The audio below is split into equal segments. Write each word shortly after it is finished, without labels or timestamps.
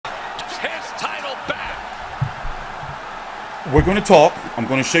his title back. We're going to talk. I'm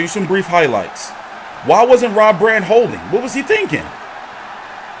going to show you some brief highlights. Why wasn't Brant holding? What was he thinking?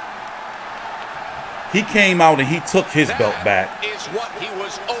 He came out and he took his belt back. Is what he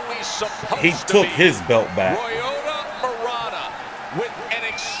was always supposed he to took be. his belt back. Ryota Murata with an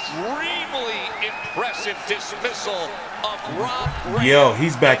extremely impressive dismissal of Brant. Yo,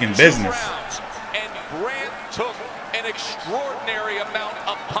 he's back in business. And Brant took an extraordinary amount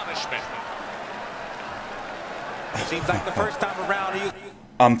of punishment. Seems like the first time around he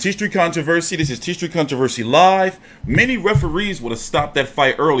TstreeT Controversy. This is TstreeT Controversy Live. Many referees would have stopped that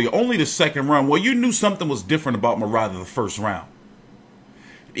fight earlier, only the second round. Well, you knew something was different about Murata the first round.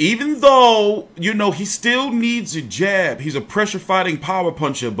 Even though, you know, he still needs a jab. He's a pressure-fighting power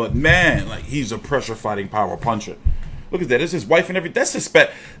puncher, but man, like, he's a pressure-fighting power puncher. Look at that. It's his wife and everything.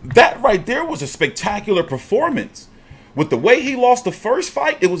 That right there was a spectacular performance. With the way he lost the first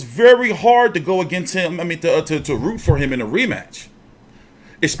fight, it was very hard to go against him. I mean, to root for him in a rematch.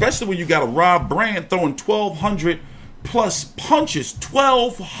 Especially when you got a Brant throwing 1,200 plus punches,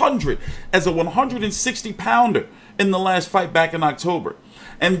 1,200 as a 160-pounder in the last fight back in October.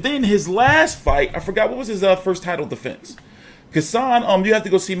 And then his last fight, I forgot, what was his first title defense? Kasan, you have to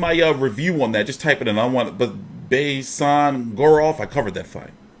go see my review on that. Just type it in. I want it, but Baysan Gorov, I covered that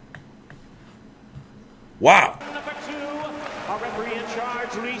fight. Wow. Number 2, our referee in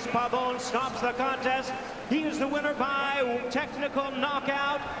charge, Luis Pavon, stops the contest. He is the winner by technical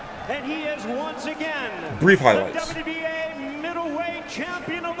knockout, and he is once again brief highlights. The WBA middleweight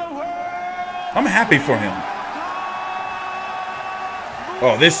champion of the world. I'm happy for him.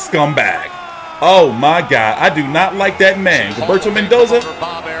 Oh, this scumbag. Oh my God, I do not like that man. Roberto Mendoza,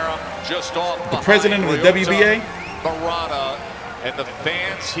 the president of the WBA. Murata, and the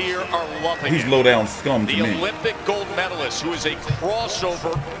fans here are loving He's him. low down scum to me. The Olympic gold medalist, who is a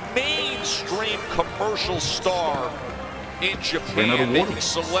crossover mainstream commercial star in Japan, making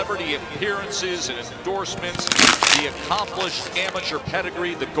celebrity appearances and endorsements. The accomplished amateur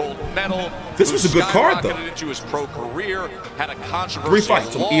pedigree, the gold medal. This was a good card, though. Into his pro career, had a controversial 3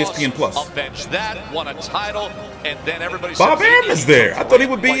 fights on loss, ESPN Plus. Avenged that, won a title, and then everybody. Bob said, Arum is there. I thought he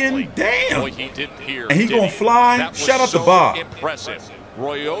would be in. Damn. Boy, he didn't hear. And he gonna fly. Shout out to Bob. Impressive.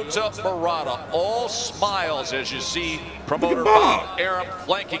 Ryota Murata, all smiles as you see promoter Bob Arum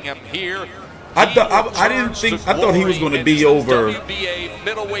flanking him here. I thought he was going to be over. WBA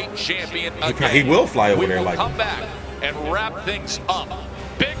middleweight champion. He will fly over there like come back and wrap things up.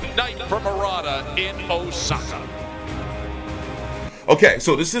 Big night for Murata in Osaka. Okay,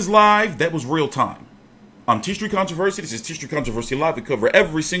 so this is live. That was real time. I'm TstreeT Controversy. This is TstreeT Controversy Live. We cover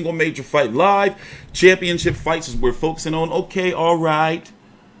every single major fight live. Championship fights is we're focusing on. Okay, all right.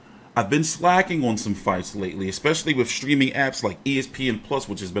 I've been slacking on some fights lately, especially with streaming apps like ESPN Plus,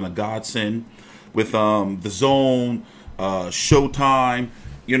 which has been a godsend. With The Zone, Showtime,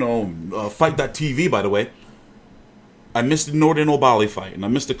 you know, Fight.tv, by the way. I missed the Northern Obali fight, and I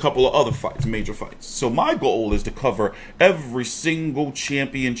missed a couple of other fights, major fights. So my goal is to cover every single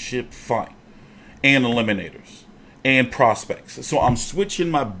championship fight and eliminators and prospects. So I'm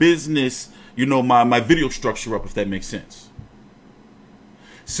switching my business, you know, my video structure up, if that makes sense.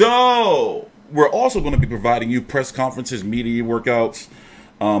 So we're also going to be providing you press conferences, media workouts.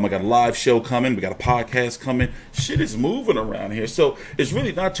 I got a live show coming. We got a podcast coming. Shit is moving around here. So it's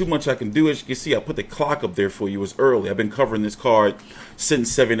really not too much I can do. As you can see, I put the clock up there for you. It's early. I've been covering this card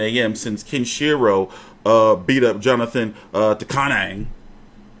since 7 a.m. since Kenshiro beat up Jonathan Takanang.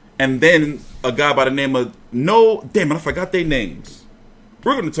 And then a guy by the name of... I forgot their names.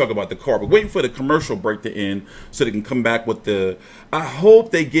 We're going to talk about the card, but waiting for the commercial break to end so they can come back with the... I hope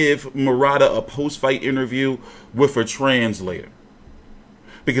they give Murata a post-fight interview with a translator,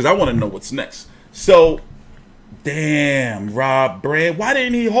 because I want to know what's next. So, damn, Brant, why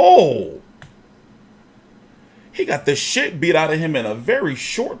didn't he hold? He got the shit beat out of him in a very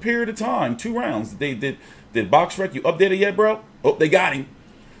short period of time. 2 rounds. Did BoxRec, you updated yet, bro? Oh, they got him.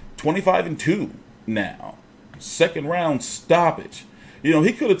 25-2 now. Second round stoppage. You know,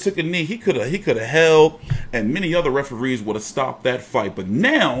 he could have took a knee. He could have held, and many other referees would have stopped that fight. But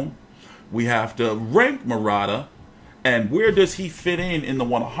now we have to rank Murata. And where does he fit in the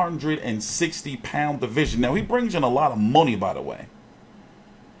 160-pound division? Now, he brings in a lot of money, by the way.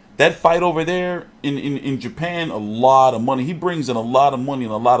 That fight over there in Japan, a lot of money. He brings in a lot of money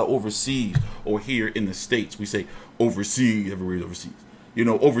and a lot of overseas. Or here in the States, we say overseas, everywhere's overseas. You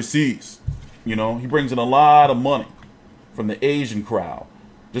know, overseas. You know, he brings in a lot of money from the Asian crowd.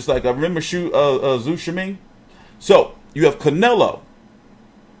 Just like, I remember Zhu Shiming. So, you have Canelo,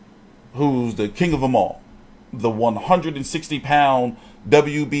 who's the king of them all. The 160-pound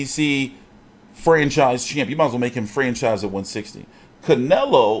WBC franchise champ. You might as well make him franchise at 160.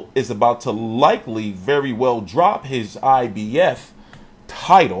 Canelo is about to likely very well drop his IBF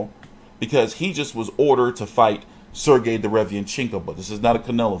title because he just was ordered to fight Sergey Derevianchenko, but this is not a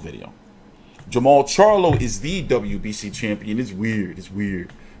Canelo video. Jamal Charlo is the WBC champion. It's weird. It's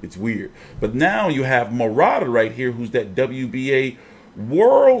weird. It's weird. But now you have Murata right here, who's that WBA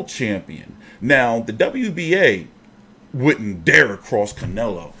world champion. Now, the WBA wouldn't dare cross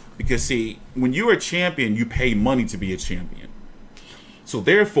Canelo because, see, when you're a champion, you pay money to be a champion. So,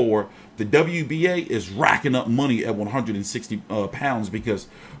 therefore, the WBA is racking up money at 160 pounds because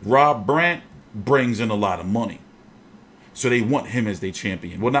Rob Brant brings in a lot of money. So they want him as their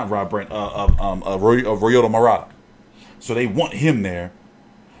champion. Well, not Rob Brant, Ryota Murata. So they want him there.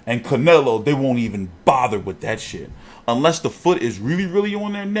 And Canelo, they won't even bother with that shit. Unless the foot is really, really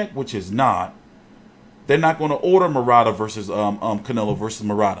on their neck, which is not. They're not going to order Murata versus Canelo versus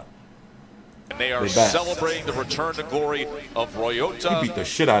Murata. And they are celebrating the return to glory of Ryota. He beat the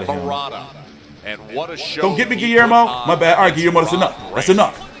shit out of him. Murata. And what a show. Don't get me, Guillermo. My bad. All right, Guillermo, that's enough. That's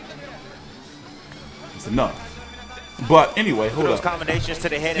enough. That's enough. But anyway, hold those up. Combinations to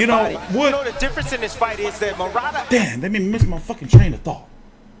the head You and know body. what? You know the difference in this fight is that Murata. Damn, they made me miss my fucking train of thought.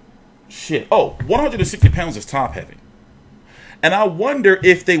 Shit. Oh, 160 pounds is top heavy. And I wonder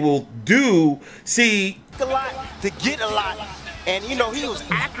if they will do, see, A lot to get a lot, and you know he was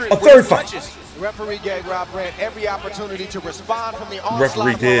accurate a with third his fight. punches. The referee gave Rob Brant every opportunity to respond from the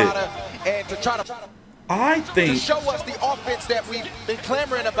Referee onslaught of did. Murata and to try to I think show us the offense that we've been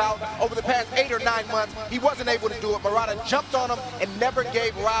clamoring about over the past 8 or 9 months. He wasn't able to do it. Murata jumped on him and never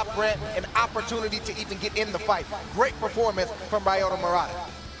gave Rob Brant an opportunity to even get in the fight. Great performance from Ryota Murata.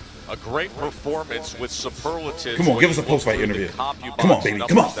 A great performance with superlatives. Come on, give us a when you look post-fight through the interview. CompuBox Come on, baby,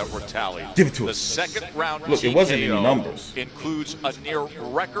 come on. numbers That were tallied. Give it to the us. second round Look, it wasn't any TKO numbers. includes a near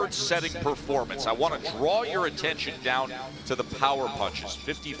record-setting performance. I want to draw your attention down to the power punches.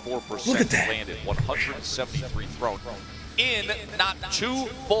 54% Look at that. landed, 173 thrown in not 2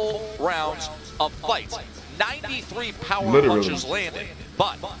 full rounds of fights. 93 power Literally. punches landed,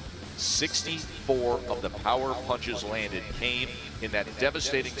 but 64 of the power punches landed came in that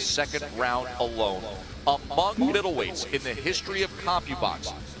devastating second round alone. Among middleweights in the history of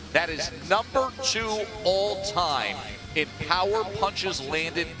CompuBox, that is number 2 all-time in power punches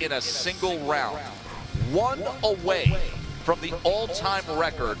landed in a single round. 1 away from the all-time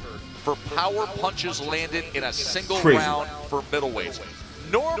record for power punches landed in a single round for middleweights.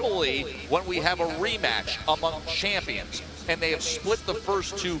 Normally, when we have a rematch among champions and they have split the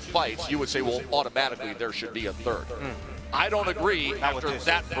first 2 fights, you would say, well, automatically there should be a third. I don't agree after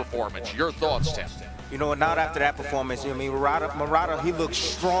that performance. Your thoughts, Tim? You know, not after that performance. I mean, Murata, he looked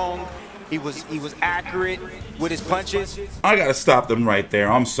strong. He was accurate with his punches. I gotta stop them right there.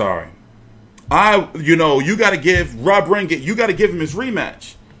 I'm sorry. You gotta give Rob Brant, you gotta give him his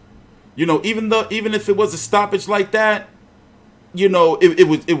rematch. You know, even if it was a stoppage like that, you know,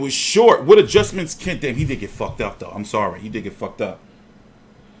 it was short. What adjustments can damn, he did get fucked up though. I'm sorry, he did get fucked up.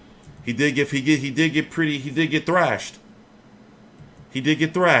 He did get thrashed. He did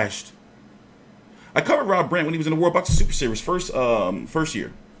get thrashed. I covered Rob Brant when he was in the World Boxing Super Series first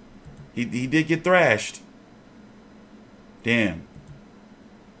year. He did get thrashed. Damn.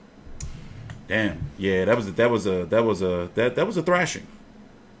 Yeah, that was a thrashing.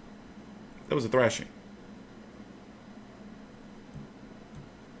 That was a thrashing.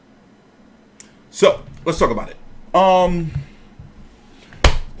 So, let's talk about it.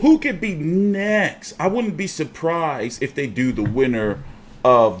 Who could be next? I wouldn't be surprised if they do the winner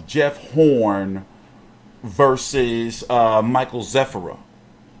of Jeff Horn versus Michael Zeffira,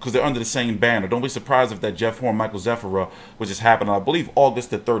 because they're under the same banner. Don't be surprised if that Jeff Horn Michael Zeffira, which is happening, I believe,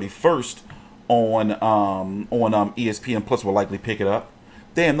 August the 31st on ESPN Plus, will likely pick it up.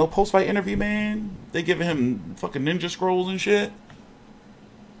 Damn, no post-fight interview, man. They giving him fucking ninja scrolls and shit.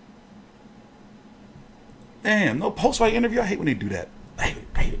 Damn, no post-fight interview. I hate when they do that. I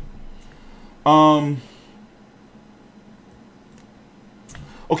hate it.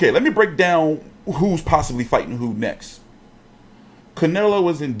 Okay, let me break down who's possibly fighting who next. Canelo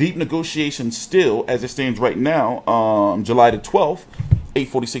is in deep negotiations still, as it stands right now, July the 12th,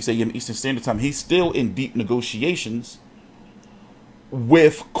 8:46 a.m. Eastern Standard Time. He's still in deep negotiations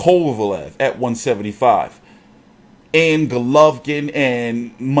with Kovalev at 175. And Golovkin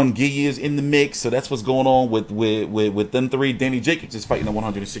and Munguia is in the mix, so that's what's going on with them three. Danny Jacobs is fighting at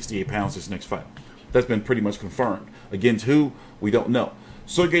 168 pounds this next fight. That's been pretty much confirmed. Against who? We don't know.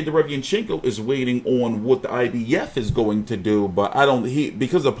 Sergey Derevianchenko is waiting on what the IBF is going to do, but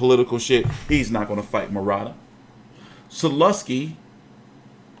because of political shit, he's not going to fight Murata. Salusky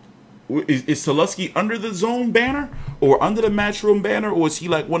is Soluski under the Zone banner or under the Matchroom banner, or is he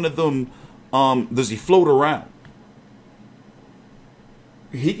like one of them? Does he float around?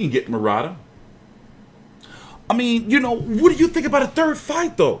 He can get Murata. I mean, you know, what do you think about a third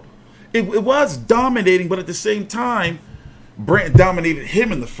fight, though? It was dominating, but at the same time, Brant dominated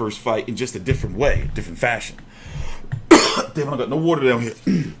him in the first fight in just a different way, different fashion. Damn, I got no water down here.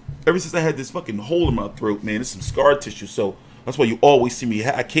 Ever since I had this fucking hole in my throat, man, it's some scar tissue, so that's why you always see me.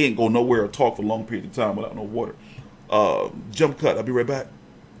 I can't go nowhere or talk for a long period of time without no water. Jump cut. I'll be right back.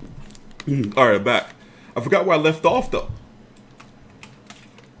 All right, I'm back. I forgot where I left off, though.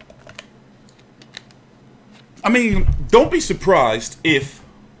 I mean, don't be surprised if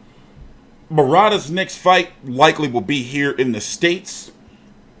Murata's next fight likely will be here in the States.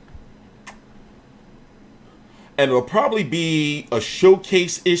 And it'll probably be a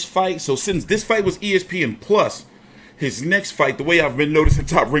showcase-ish fight. So since this fight was ESPN Plus, his next fight, the way I've been noticing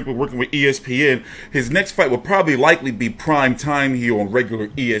Top Rank working with ESPN, his next fight will probably likely be prime time here on regular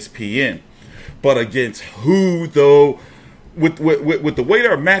ESPN. But against who, though? With the way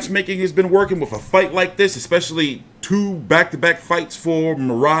our matchmaking has been working with a fight like this, especially 2 back-to-back fights for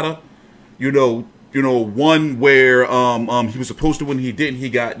Murata, you know, one where he was supposed to win, he didn't. He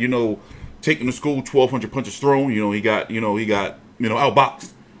got, taken to school, 1,200 punches thrown. He got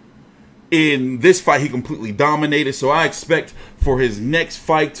outboxed. In this fight, he completely dominated. So I expect for his next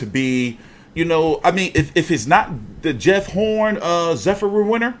fight to be, I mean, if it's not the Jeff Horn Zephyr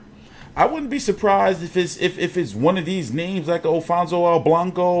winner, I wouldn't be surprised if it's one of these names like Alfonso El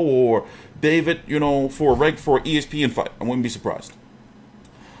Blanco or David, for an ESPN fight. I wouldn't be surprised.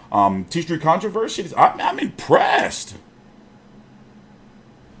 TstreeT controversy, I'm impressed.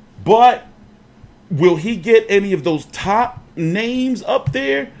 But will he get any of those top names up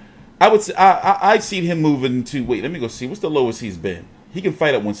there? I would say I'd see him moving to, wait, let me go see. What's the lowest he's been? He can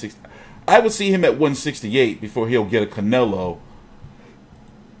fight at 160. I would see him at 168 before he'll get a Canelo.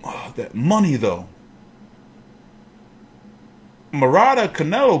 Oh, that money, though. Murata,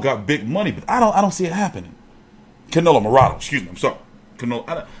 Canelo got big money, but I don't see it happening. Canelo, Murata, excuse me, I'm sorry. Canelo,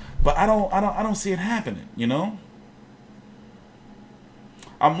 I don't see it happening,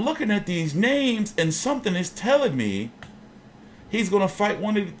 I'm looking at these names and something is telling me he's gonna fight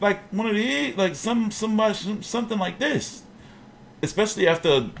one of these, like something like this. Especially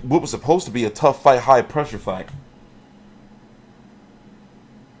after what was supposed to be a tough fight, high pressure fight.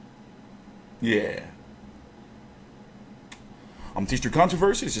 Yeah. I'm TstreeT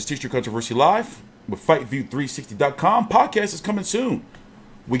Controversy. This is TstreeT Controversy Live with FightView360.com. Podcast is coming soon.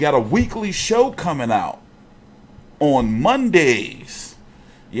 We got a weekly show coming out on Mondays.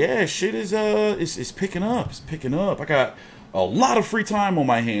 Yeah, shit is it's picking up. It's picking up. I got a lot of free time on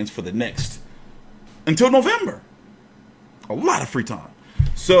my hands for the next until November. A lot of free time.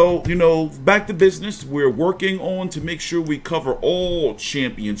 So, back to business. We're working on to make sure we cover all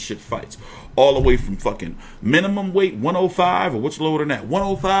championship fights. All the way from fucking minimum weight 105, or what's lower than that,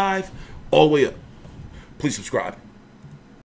 105, all the way up. Please subscribe.